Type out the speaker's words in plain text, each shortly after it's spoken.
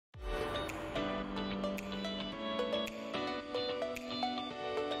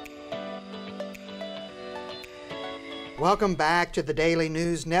Welcome back to the Daily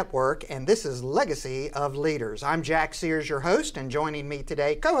News Network, and this is Legacy of Leaders. I'm Jack Sears, your host, and joining me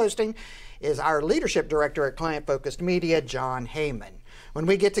today, co-hosting, is our Leadership Director at Client Focused Media, Jon Heymann. When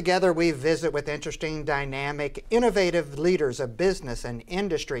we get together, we visit with interesting, dynamic, innovative leaders of business and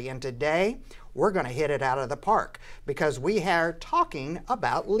industry, and today, we're going to hit it out of the park because we are talking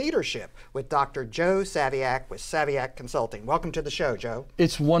about leadership with Dr. Jon Saviak with Saviak Consulting. Welcome to the show, Joe.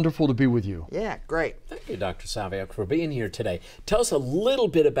 It's wonderful to be with you. Yeah, great. Thank you, Dr. Saviak, for being here today. Tell us a little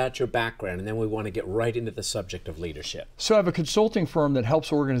bit about your background, and then we want to get right into the subject of leadership. So I have a consulting firm that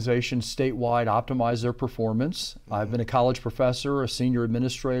helps organizations statewide optimize their performance. I've been a college professor, a senior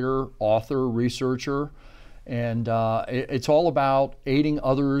administrator, author, researcher, and it's all about aiding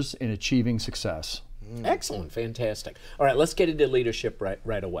others in achieving success. Excellent, fantastic. All right, let's get into leadership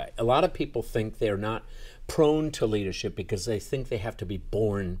right away. A lot of people think they're not prone to leadership because they think they have to be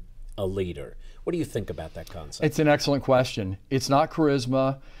born a leader. What do you think about that concept? It's an excellent question. It's not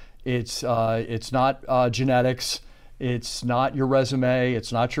charisma. It's not genetics. It's not your resume.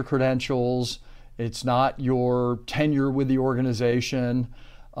 It's not your credentials. It's not your tenure with the organization.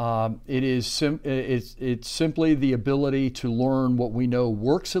 It's simply the ability to learn what we know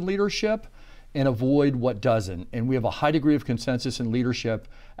works in leadership and avoid what doesn't. And we have a high degree of consensus in leadership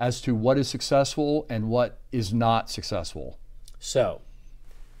as to what is successful and what is not successful. So,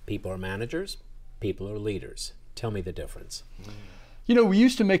 people are managers, people are leaders. Tell me the difference. You know, we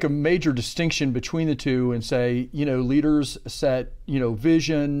used to make a major distinction between the two and say, you know, leaders set,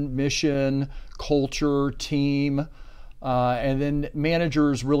 vision, mission, culture, team, and then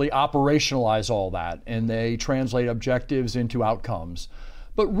managers really operationalize all that and they translate objectives into outcomes.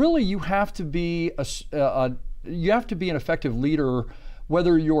 But really, you have to be an effective leader,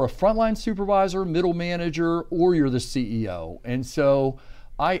 whether you're a frontline supervisor, middle manager, or you're the CEO. And so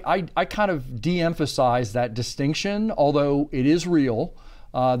I kind of de-emphasize that distinction, although it is real.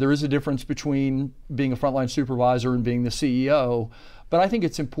 There is a difference between being a frontline supervisor and being the CEO. But I think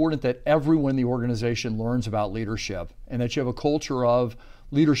it's important that everyone in the organization learns about leadership and that you have a culture of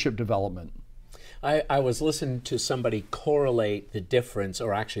leadership development. I was listening to somebody correlate the difference,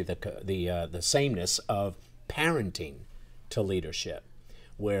 or actually the sameness of parenting to leadership,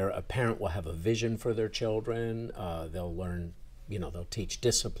 where a parent will have a vision for their children. They'll learn, they'll teach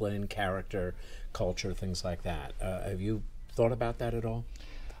discipline, character, culture, things like that. Have you thought about that at all?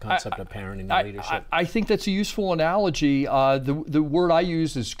 Concept of parenting and leadership? I think that's a useful analogy. The word I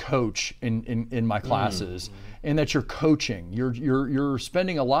use is coach in my classes, and that you're coaching. You're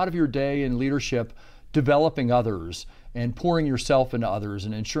spending a lot of your day in leadership developing others and pouring yourself into others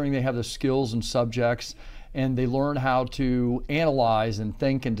and ensuring they have the skills and subjects and they learn how to analyze and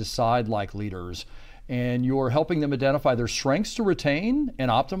think and decide like leaders. And you're helping them identify their strengths to retain and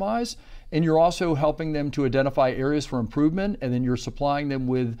optimize, and you're also helping them to identify areas for improvement, and then you're supplying them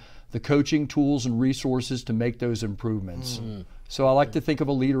with the coaching tools and resources to make those improvements. So I like to think of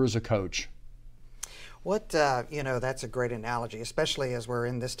a leader as a coach. That's a great analogy, especially as we're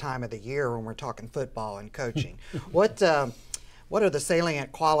in this time of the year when we're talking football and coaching. What are the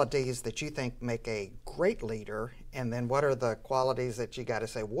salient qualities that you think make a great leader? And then what are the qualities that you got to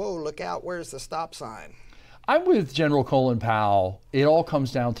say, whoa, look out, where's the stop sign? I'm with General Colin Powell. It all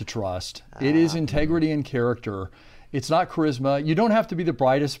comes down to trust. It is integrity and character. It's not charisma. You don't have to be the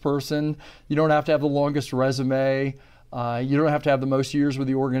brightest person. You don't have to have the longest resume. You don't have to have the most years with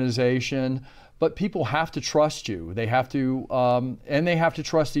the organization. But people have to trust you. They have to, and they have to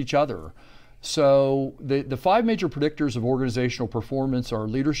trust each other. So the five major predictors of organizational performance are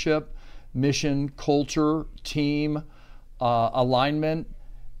leadership, mission, culture, team, alignment,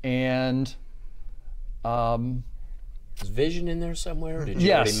 and is vision in there somewhere? Or did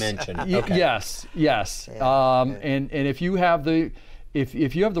you already mention? Okay. Yes. And if you have the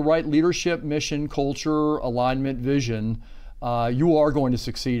right leadership, mission, culture, alignment, vision, you are going to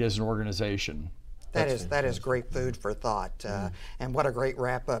succeed as an organization. That is great food for thought, and what a great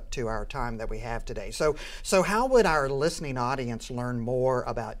wrap up to our time that we have today. So how would our listening audience learn more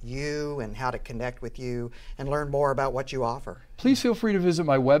about you and how to connect with you and learn more about what you offer? Please feel free to visit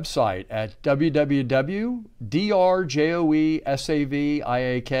my website at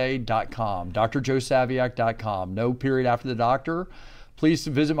www.drjoesaviak.com, drjoesaviak.com. No period after the doctor. Please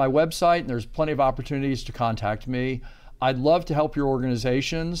visit my website, and there's plenty of opportunities to contact me. I'd love to help your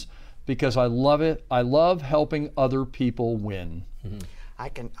organizations, because I love it. I love helping other people win. I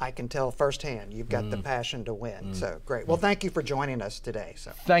can tell firsthand you've got the passion to win. So great. Well, thank you for joining us today.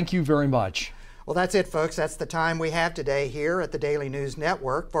 So thank you very much. Well, that's it, folks. That's the time we have today here at the Daily News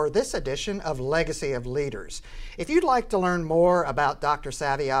Network for this edition of Legacy of Leaders. If you'd like to learn more about Dr.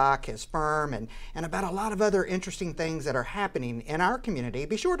 Saviak, his firm, and about a lot of other interesting things that are happening in our community,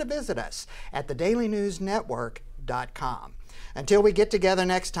 be sure to visit us at thedailynewsnetwork.com. Until we get together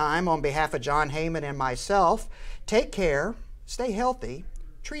next time, on behalf of Jon Heymann and myself, take care, stay healthy,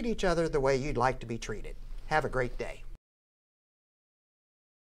 treat each other the way you'd like to be treated. Have a great day.